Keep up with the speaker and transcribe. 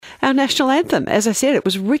Our national anthem, as I said, it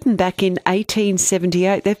was written back in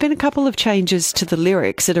 1878. There have been a couple of changes to the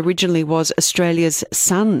lyrics. It originally was Australia's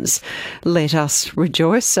sons, let us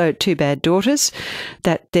rejoice, so two bad daughters.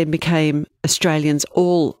 That then became Australians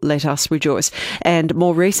all let us rejoice. And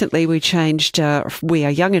more recently we changed we are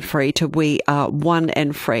young and free to we are one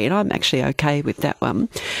and free. And I'm actually okay with that one.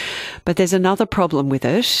 But there's another problem with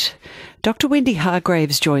it. Dr. Wendy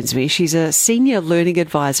Hargreaves joins me. She's a senior learning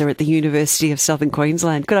advisor at the University of Southern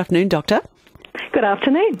Queensland. Good afternoon, Doctor. Good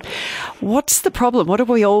afternoon. What's the problem? What have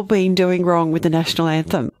we all been doing wrong with the national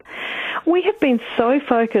anthem? We have been so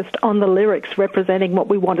focused on the lyrics representing what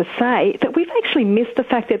we want to say that we've actually missed the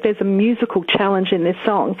fact that there's a musical challenge in this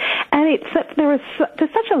song. And it's that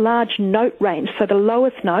there's such a large note range, so the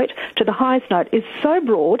lowest note to the highest note is so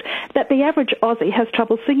broad that the average Aussie has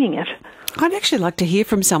trouble singing it. I'd actually like to hear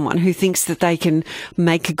from someone who thinks that they can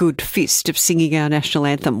make a good fist of singing our national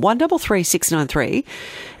anthem. 133693,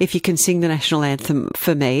 if you can sing the national anthem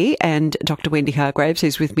for me and Dr. Wendy Hargreaves,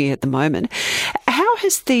 who's with me at the moment. How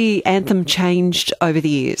has the anthem changed over the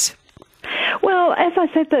years? Well, as I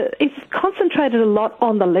said, it's concentrated a lot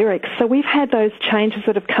on the lyrics. So we've had those changes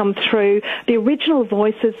that have come through. The original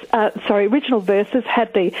verses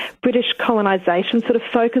had the British colonisation sort of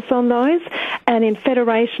focus on those. And in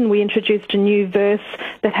Federation, we introduced a new verse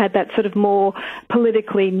that had that sort of more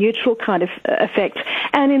politically neutral kind of effect.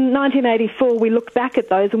 And in 1984, we looked back at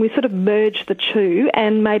those and we sort of merged the two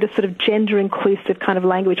and made a sort of gender-inclusive kind of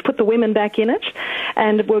language, put the women back in it,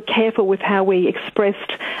 and were careful with how we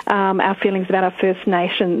expressed our feelings about our First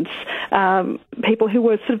Nations people who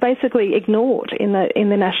were sort of basically ignored in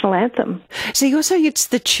the national anthem. So you're saying it's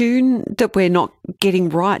the tune that we're not getting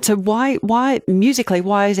right. So why musically,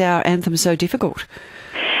 why is our anthem so difficult?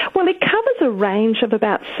 Well, it covers a range of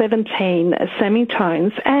about 17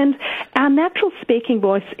 semitones, and our natural speaking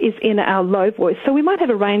voice is in our low voice, so we might have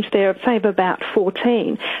a range there of, say, of about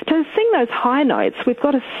 14. To sing those high notes, we've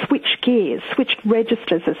got to switch gears, switch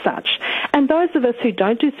registers as such. And those of us who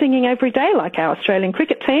don't do singing every day, like our Australian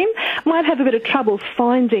cricket team, might have a bit of trouble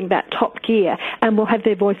finding that top gear, and will have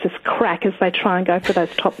their voices crack as they try and go for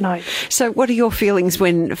those top notes. So what are your feelings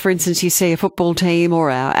when, for instance, you see a football team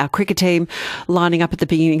or our cricket team lining up at the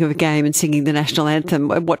beginning of a game and singing the national anthem?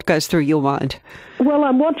 What goes through your mind? Well,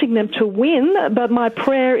 I'm wanting them to win, but my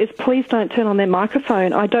prayer is please don't turn on their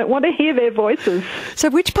microphone. I don't want to hear their voices. So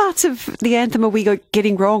which parts of the anthem are we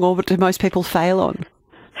getting wrong, or do most people fail on?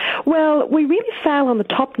 Well, we really fail on the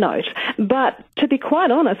top note, but to be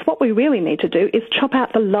quite honest, what we really need to do is chop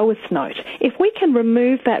out the lowest note. If we can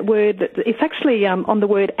remove that word, it's actually on the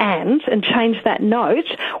word and change that note,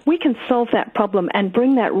 we can solve that problem and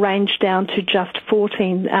bring that range down to just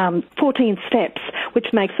 14 steps,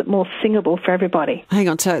 which makes it more singable for everybody. Hang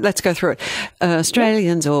on, so let's go through it.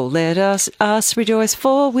 Australians all let us rejoice,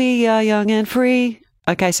 for we are young and free.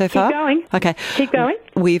 Okay, so far? Keep going. Okay. Keep going.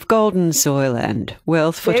 We've golden soil and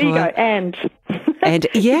wealth for There toil. you go, and. And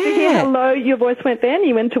Did you hear how low your voice went then?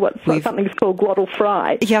 You went to something's called glottal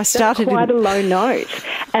fry. Yeah, I started. That's quite a low note.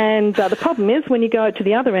 And the problem is when you go to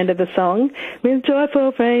the other end of the song, with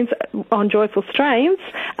joyful strains, on joyful strains,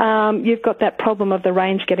 you've got that problem of the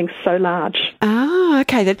range getting so large. Ah,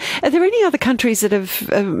 okay then. Are there any other countries that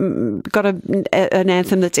have got an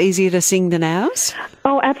anthem that's easier to sing than ours?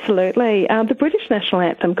 Oh, absolutely. The British national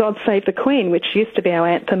anthem, God Save the Queen, which used to be our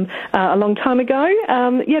anthem a long time ago,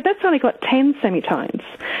 that's only got 10 semitones.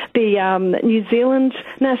 The New Zealand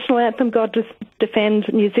national anthem, God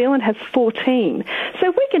Defend New Zealand, has 14. So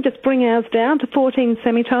if we can just bring ours down to 14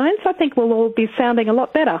 semitones, I think we'll all be sounding a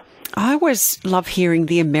lot better. I always love hearing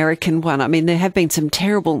the American one. I mean, there have been some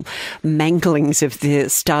terrible manglings of the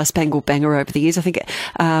Star Spangled Banner over the years. I think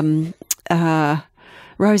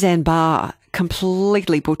Roseanne Barr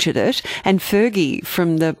completely butchered it, and Fergie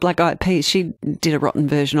from the Black Eyed Peas, she did a rotten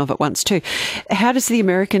version of it once too. How does the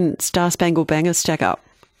American Star Spangled Banner stack up?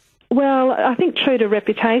 Well, I think true to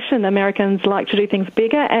reputation, Americans like to do things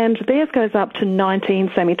bigger, and theirs goes up to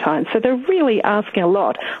 19 semitones. So they're really asking a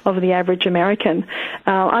lot of the average American.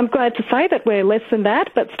 I'm glad to say that we're less than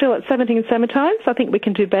that, but still at 17 semitones, I think we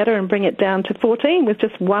can do better and bring it down to 14 with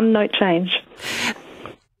just one note change.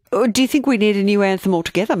 Do you think we need a new anthem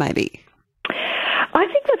altogether, maybe? I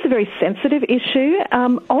think that's a very sensitive issue.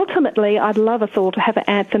 Ultimately, I'd love us all to have an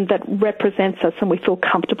anthem that represents us and we feel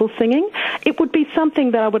comfortable singing. It would be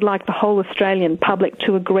something that I would like the whole Australian public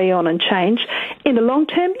to agree on and change. In the long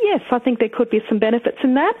term, yes, I think there could be some benefits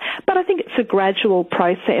in that, but I think it's a gradual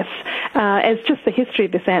process. As just the history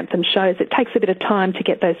of this anthem shows, it takes a bit of time to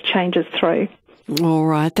get those changes through. All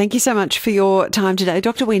right. Thank you so much for your time today.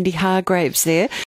 Dr. Wendy Hargreaves there.